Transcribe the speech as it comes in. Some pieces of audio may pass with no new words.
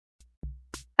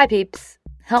Hi peeps!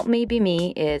 Help Me Be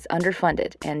Me is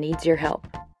underfunded and needs your help.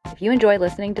 If you enjoy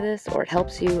listening to this or it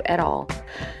helps you at all,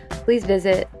 please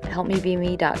visit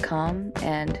helpmebeme.com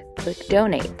and click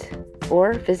donate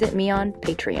or visit me on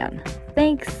Patreon.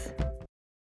 Thanks!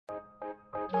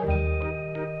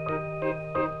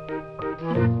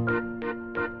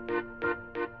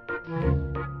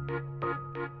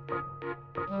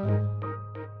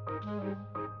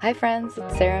 Hi friends,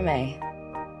 it's Sarah May.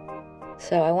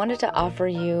 So I wanted to offer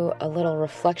you a little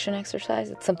reflection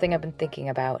exercise. It's something I've been thinking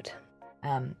about.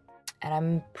 And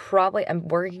I'm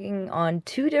working on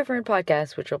 2 different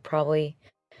podcasts,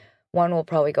 one will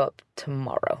probably go up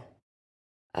tomorrow.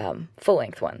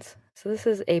 Full-length ones. So this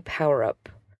is a power-up,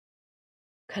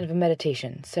 kind of a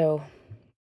meditation. So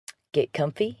get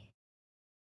comfy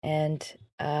and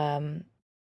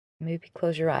maybe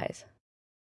close your eyes.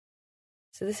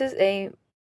 So this is a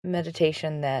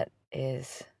meditation that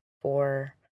is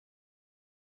for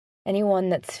anyone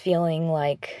that's feeling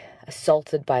like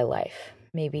assaulted by life.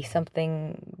 Maybe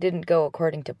something didn't go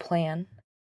according to plan,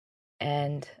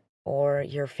 or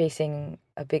you're facing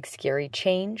a big scary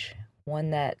change,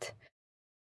 one that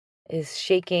is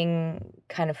shaking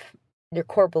kind of your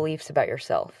core beliefs about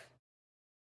yourself.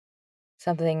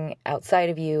 Something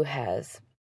outside of you has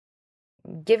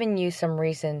given you some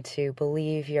reason to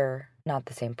believe you're not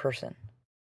the same person.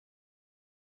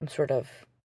 Some sort of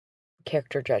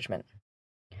character judgment.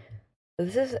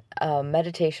 This is a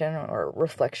meditation or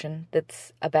reflection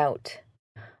that's about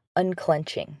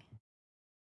unclenching,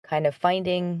 kind of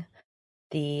finding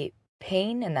the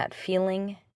pain and that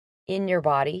feeling in your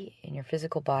body, in your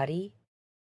physical body,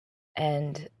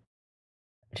 and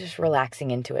just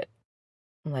relaxing into it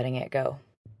and letting it go.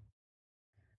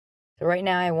 So right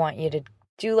now I want you to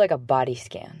do like a body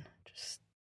scan, just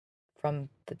from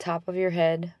the top of your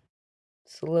head,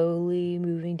 slowly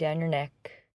moving down your neck.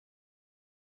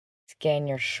 Scan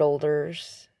your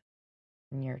shoulders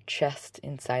and your chest,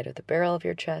 inside of the barrel of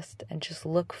your chest, and just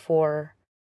look for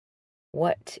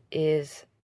what is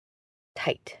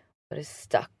tight, what is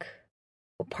stuck,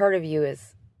 what part of you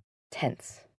is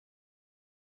tense.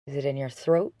 Is it in your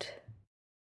throat?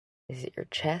 Is it your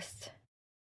chest?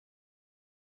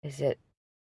 Is it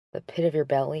the pit of your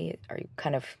belly? Are you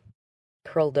kind of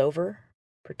curled over,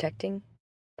 protecting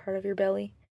part of your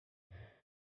belly?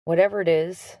 Whatever it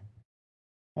is,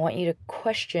 I want you to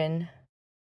question,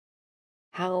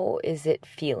 how is it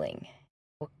feeling?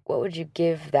 What would you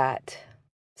give that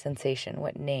sensation?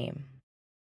 What name?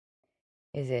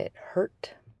 Is it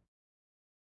hurt?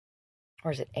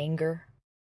 Or is it anger?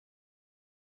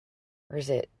 Or is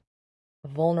it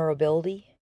vulnerability?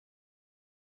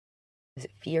 Is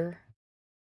it fear?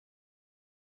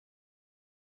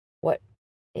 What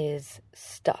is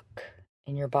stuck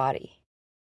in your body?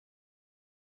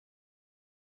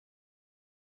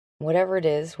 Whatever it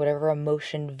is, whatever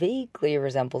emotion vaguely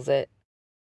resembles it,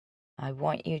 I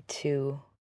want you to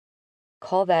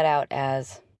call that out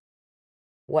as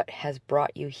what has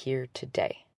brought you here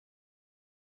today.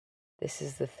 This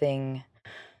is the thing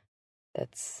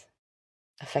that's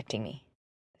affecting me.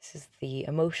 This is the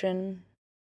emotion,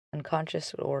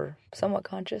 unconscious or somewhat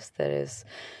conscious, that is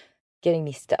getting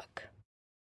me stuck.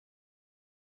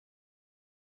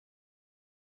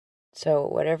 So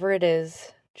whatever it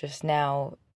is, just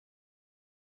now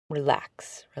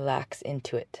relax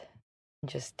into it.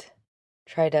 Just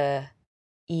try to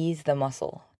ease the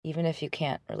muscle. Even if you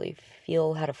can't really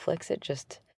feel how to flex it,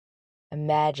 just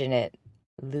imagine it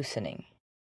loosening.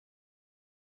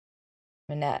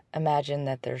 Imagine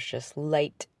that there's just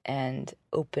light and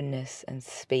openness and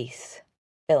space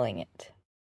filling it.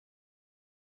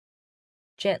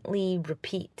 Gently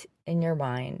repeat in your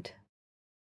mind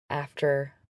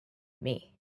after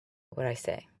me what I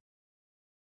say.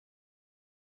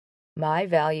 My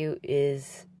value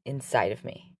is inside of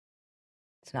me.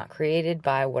 It's not created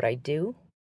by what I do,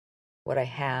 what I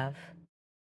have,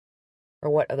 or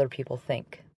what other people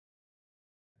think.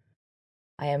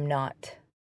 I am not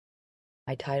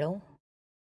my title.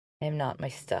 I am not my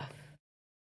stuff.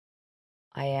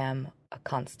 I am a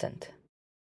constant.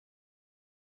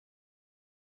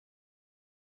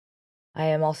 I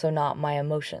am also not my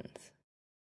emotions.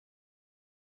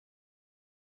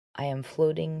 I am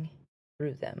floating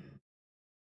through them.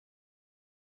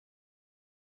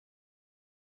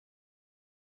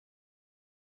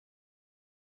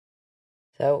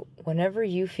 So whenever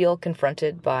you feel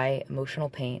confronted by emotional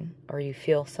pain, or you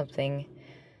feel something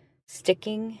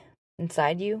sticking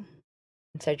inside you,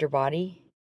 inside your body,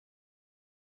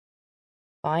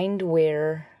 find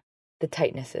where the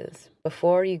tightness is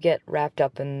before you get wrapped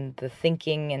up in the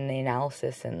thinking and the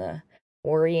analysis and the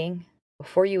worrying.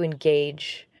 Before you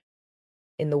engage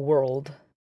in the world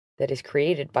that is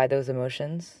created by those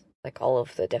emotions, like all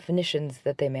of the definitions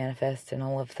that they manifest and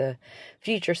all of the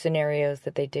future scenarios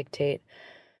that they dictate.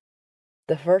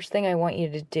 The first thing I want you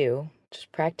to do,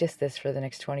 just practice this for the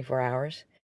next 24 hours,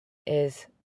 is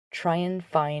try and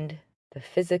find the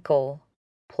physical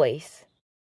place,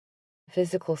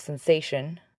 physical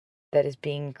sensation that is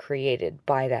being created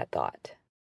by that thought.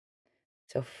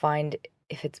 So find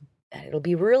if it'll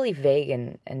be really vague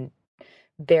and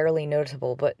barely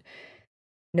noticeable, but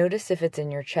notice if it's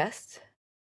in your chest,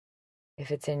 if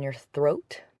it's in your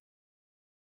throat,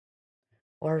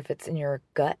 or if it's in your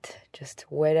gut. Just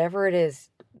whatever it is,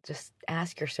 just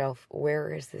ask yourself,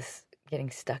 where is this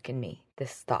getting stuck in me,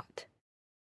 this thought?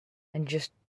 And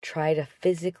just try to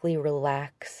physically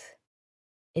relax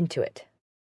into it.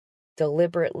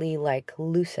 Deliberately, like,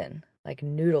 loosen, like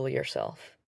noodle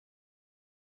yourself.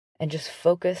 And just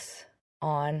focus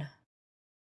on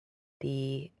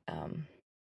the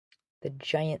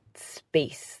giant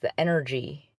space, the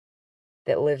energy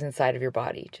that lives inside of your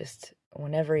body. Just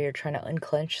whenever you're trying to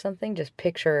unclench something, just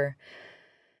picture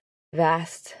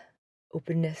vast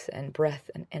openness and breath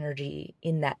and energy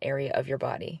in that area of your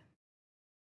body.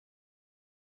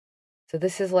 So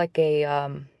this is like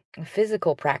a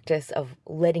physical practice of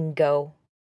letting go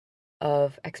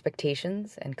of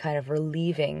expectations and kind of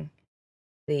relieving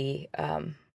the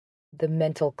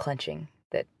mental clenching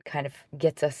that kind of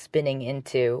gets us spinning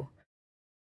into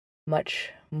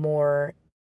much more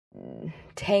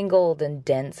tangled and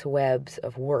dense webs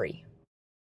of worry.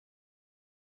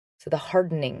 So the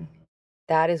hardening,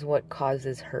 that is what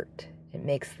causes hurt. It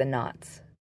makes the knots.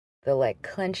 The like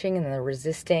clenching and the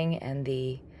resisting and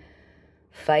the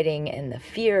fighting and the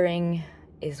fearing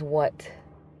is what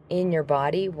in your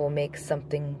body will make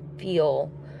something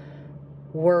feel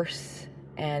worse,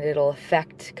 and it'll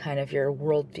affect kind of your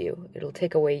worldview. It'll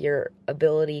take away your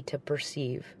ability to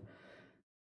perceive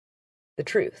the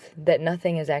truth, that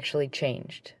nothing has actually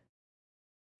changed.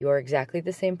 You are exactly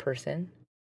the same person.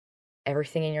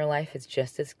 Everything in your life is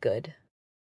just as good.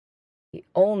 The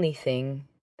only thing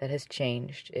that has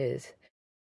changed is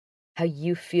how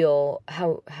you feel,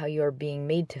 how you are being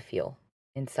made to feel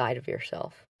inside of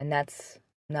yourself. And that's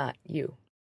not you.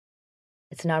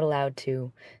 It's not allowed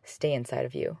to stay inside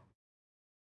of you.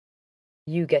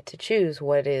 You get to choose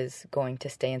what is going to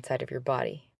stay inside of your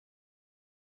body.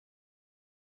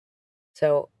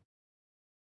 So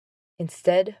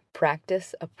instead,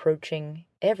 practice approaching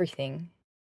everything,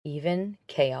 even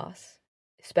chaos,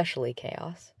 especially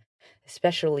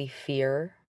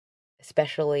fear,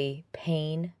 especially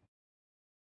pain,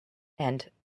 and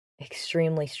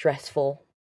extremely stressful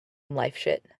life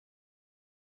shit.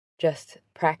 Just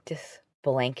practice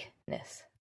blankness,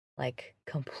 like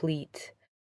complete,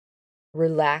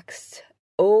 relaxed,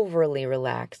 overly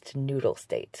relaxed noodle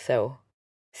state. So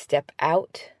step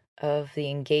out of the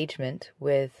engagement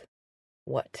with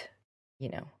what,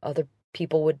 other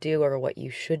people would do or what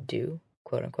you should do,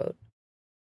 quote unquote,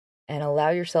 and allow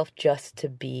yourself just to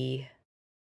be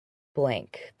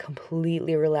blank,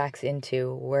 completely relax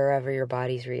into wherever your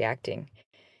body's reacting.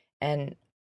 And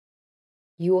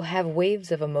you will have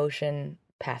waves of emotion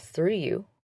pass through you,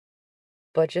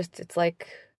 but just it's like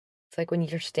when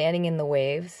you're standing in the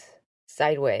waves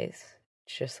sideways.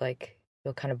 It's just like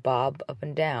you'll kind of bob up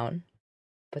and down,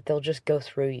 but they'll just go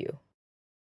through you.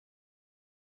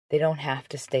 They don't have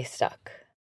to stay stuck.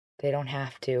 They don't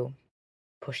have to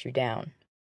push you down.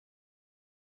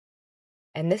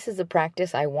 And this is a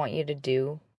practice I want you to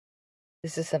do.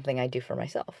 This is something I do for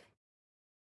myself.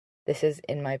 This is,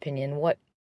 in my opinion, what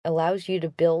allows you to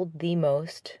build the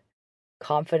most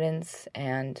confidence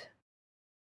and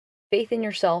faith in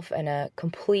yourself and a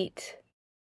complete,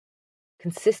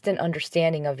 consistent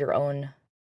understanding of your own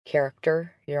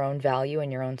character, your own value,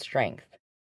 and your own strength.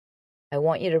 I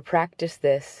want you to practice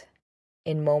this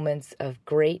in moments of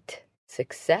great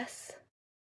success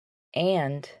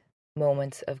and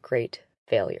moments of great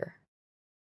failure.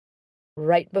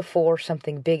 Right before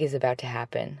something big is about to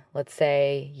happen, let's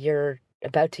say you're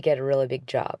about to get a really big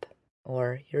job,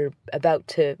 or you're about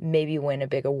to maybe win a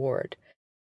big award,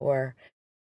 or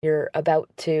you're about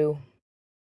to,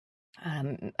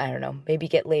 maybe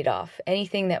get laid off.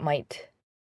 Anything that might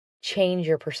change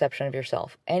your perception of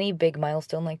yourself, any big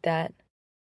milestone like that,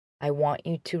 I want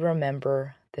you to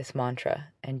remember this mantra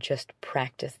and just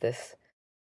practice this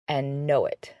and know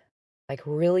it. Like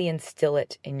really instill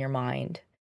it in your mind.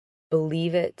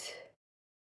 Believe it,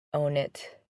 own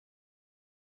it,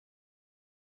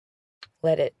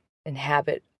 let it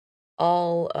inhabit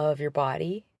all of your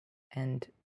body and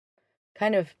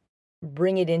kind of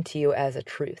bring it into you as a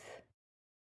truth.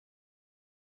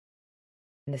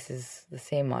 And this is the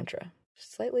same mantra.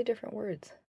 Slightly different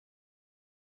words.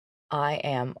 I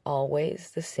am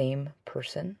always the same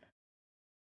person,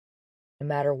 no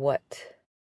matter what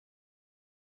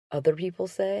other people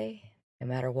say, no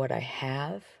matter what I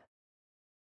have,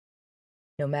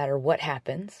 no matter what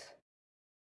happens.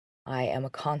 I am a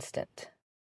constant.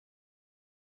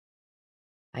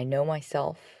 I know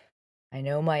myself. I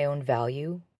know my own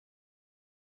value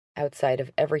outside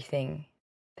of everything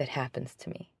that happens to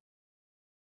me.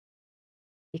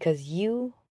 Because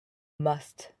you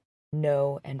must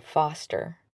know and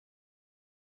foster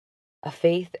a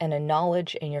faith and a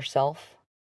knowledge in yourself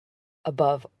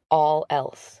above all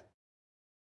else.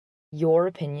 Your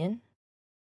opinion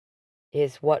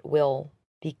is what will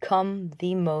become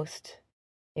the most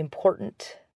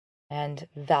important and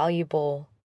valuable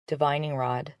divining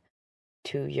rod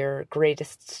to your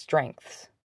greatest strengths,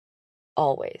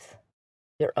 always.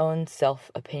 Your own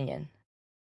self-opinion.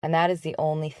 And that is the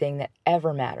only thing that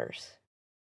ever matters.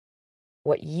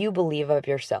 What you believe of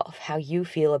yourself, how you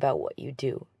feel about what you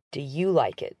do. Do you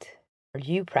like it? Are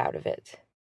you proud of it?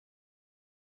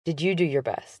 Did you do your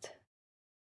best?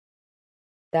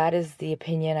 That is the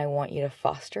opinion I want you to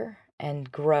foster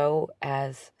and grow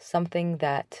as something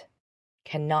that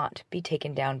cannot be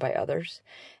taken down by others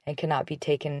and cannot be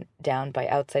taken down by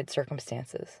outside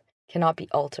circumstances, cannot be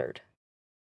altered.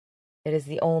 It is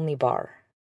the only bar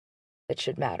that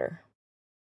should matter.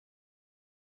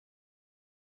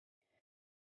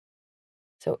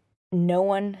 So no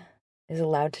one is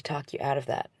allowed to talk you out of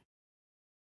that.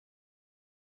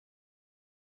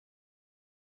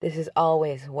 This is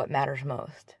always what matters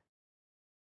most.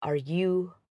 Are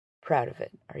you proud of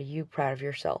it? Are you proud of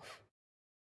yourself?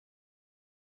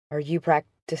 Are you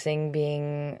practicing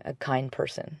being a kind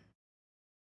person?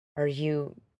 Are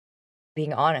you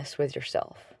being honest with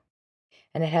yourself?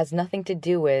 And it has nothing to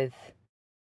do with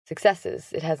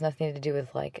successes. It has nothing to do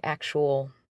with like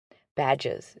actual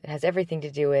badges. It has everything to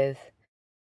do with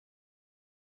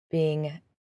being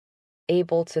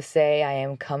able to say I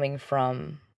am coming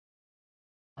from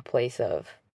a place of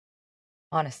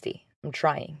honesty. I'm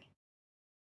trying.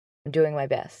 I'm doing my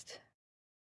best.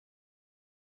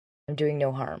 I'm doing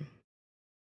no harm.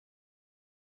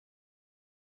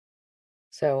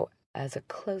 So, as a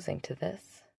closing to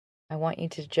this, I want you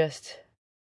to just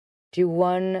do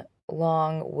one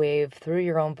long wave through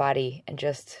your own body and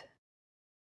just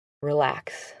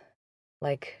relax.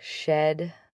 Like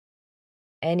shed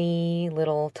any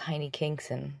little tiny kinks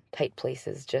and tight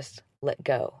places. Just let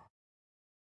go.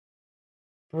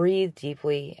 Breathe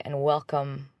deeply and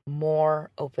welcome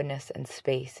more openness and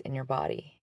space in your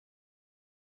body.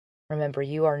 Remember,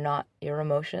 you are not your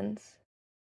emotions.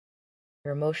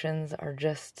 Your emotions are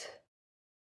just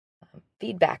a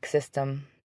feedback system,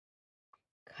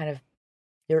 kind of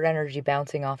your energy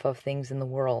bouncing off of things in the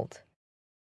world.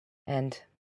 And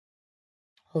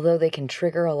although they can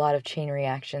trigger a lot of chain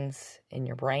reactions in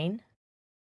your brain,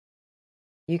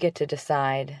 you get to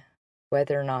decide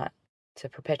whether or not to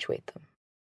perpetuate them.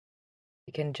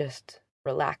 You can just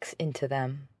relax into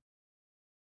them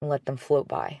and let them float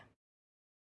by.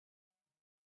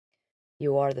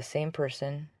 You are the same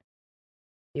person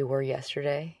you were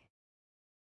yesterday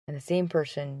and the same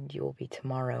person you will be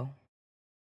tomorrow,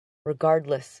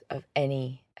 regardless of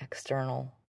any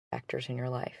external factors in your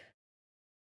life.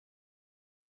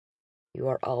 You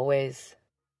are always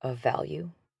of value,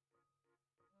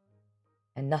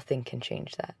 and nothing can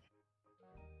change that.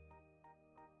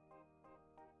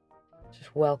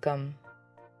 Just welcome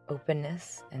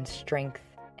openness and strength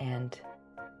and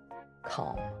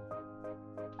calm.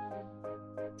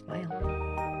 Smile.